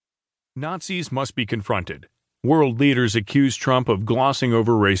Nazis must be confronted. World leaders accuse Trump of glossing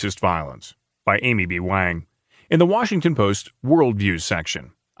over racist violence. By Amy B. Wang. In the Washington Post Worldviews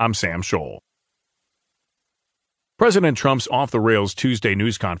section. I'm Sam Scholl. President Trump's off-the-rails Tuesday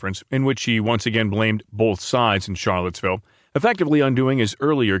news conference, in which he once again blamed both sides in Charlottesville, effectively undoing his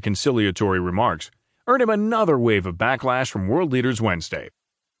earlier conciliatory remarks, earned him another wave of backlash from world leaders Wednesday.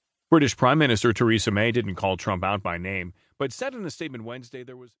 British Prime Minister Theresa May didn't call Trump out by name, but said in a statement Wednesday there was